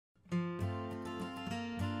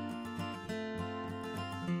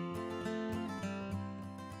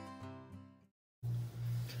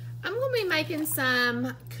I'm going to be making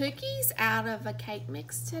some cookies out of a cake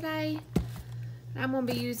mix today. I'm going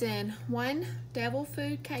to be using one devil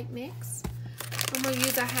food cake mix. I'm going to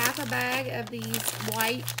use a half a bag of these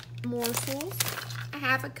white morsels, a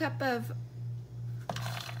half a cup of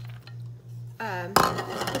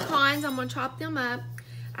pecans. I'm going to chop them up,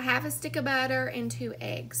 a half a stick of butter, and 2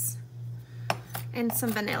 eggs, and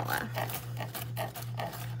some vanilla.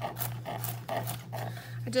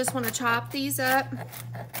 I just want to chop these up,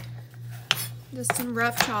 just some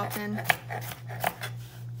rough chopping.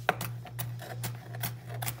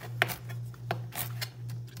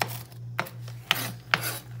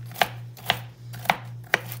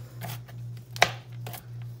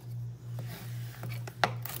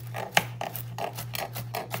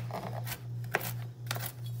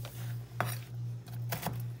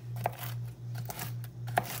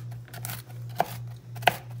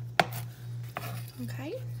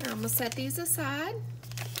 Okay, now I'm going to set these aside.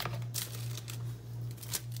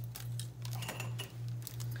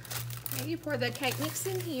 Okay, you pour the cake mix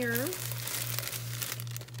in here.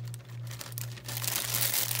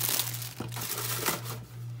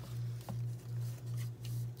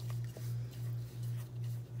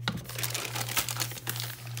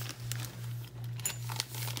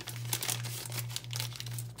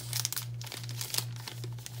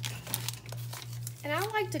 And I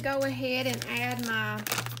like to go ahead and add my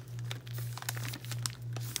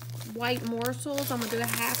white morsels. I'm going to do a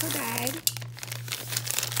half a bag.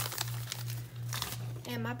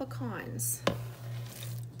 And my pecans.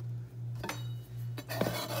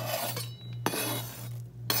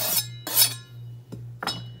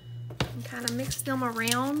 And kind of mix them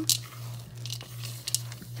around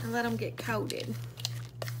and let them get coated.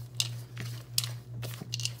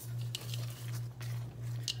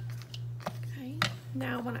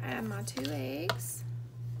 Now I want to add my 2 eggs.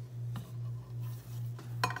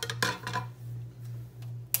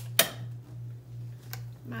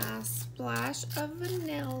 My splash of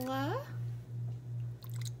vanilla.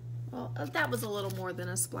 Well, that was a little more than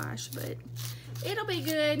a splash, but it'll be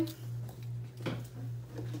good.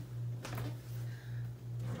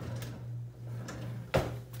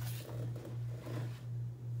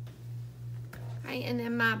 Okay, and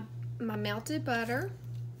then my melted butter.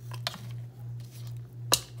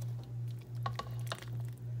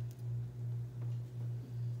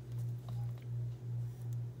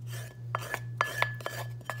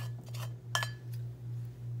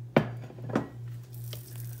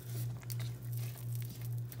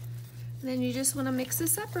 And then you just want to mix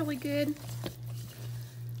this up really good.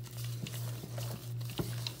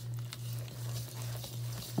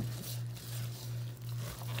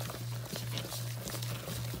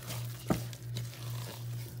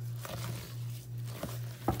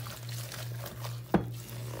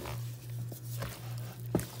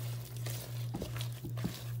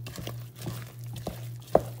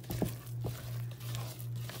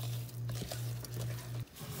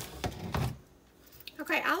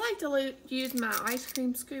 Okay, I like to use my ice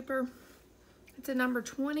cream scooper. It's a number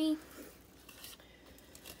 20.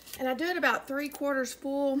 And I do it about 3/4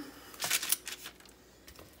 full.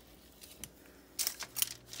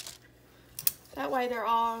 That way they're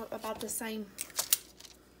all about the same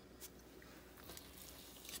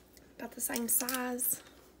size.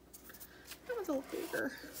 That was a little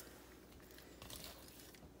bigger.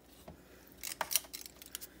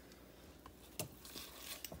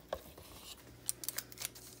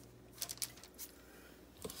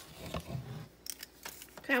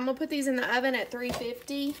 Okay, I'm gonna put these in the oven at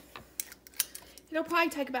 350. It'll probably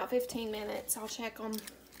take about 15 minutes. I'll check them.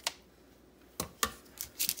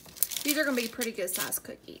 These are gonna be pretty good sized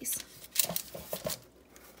cookies.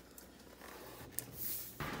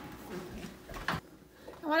 And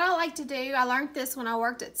what I like to do, I learned this when I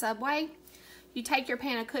worked at Subway. You take your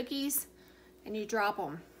pan of cookies and you drop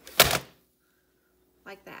them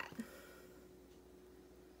like that.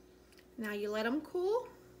 Now you let them cool.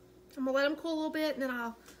 I'm gonna let them cool a little bit and then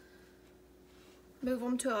I'll move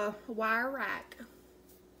them to a wire rack.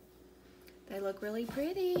 They look really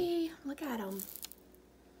pretty. Look at them.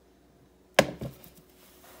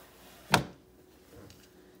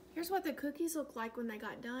 Here's what the cookies look like when they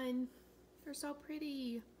got done. They're so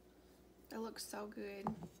pretty. They look so good.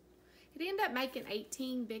 It ended up making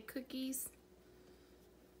 18 big cookies.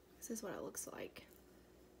 This is what it looks like.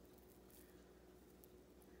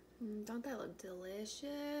 Don't they look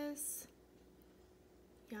delicious?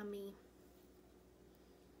 Yummy.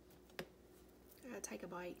 I gotta take a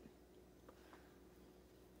bite.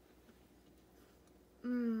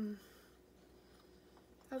 Those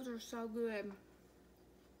are so good.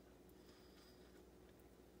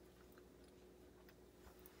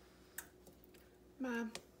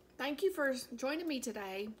 Thank you for joining me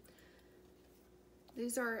today.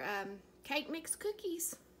 These are cake mix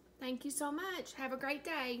cookies. Thank you so much. Have a great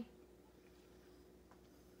day.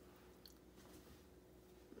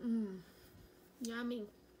 Yummy.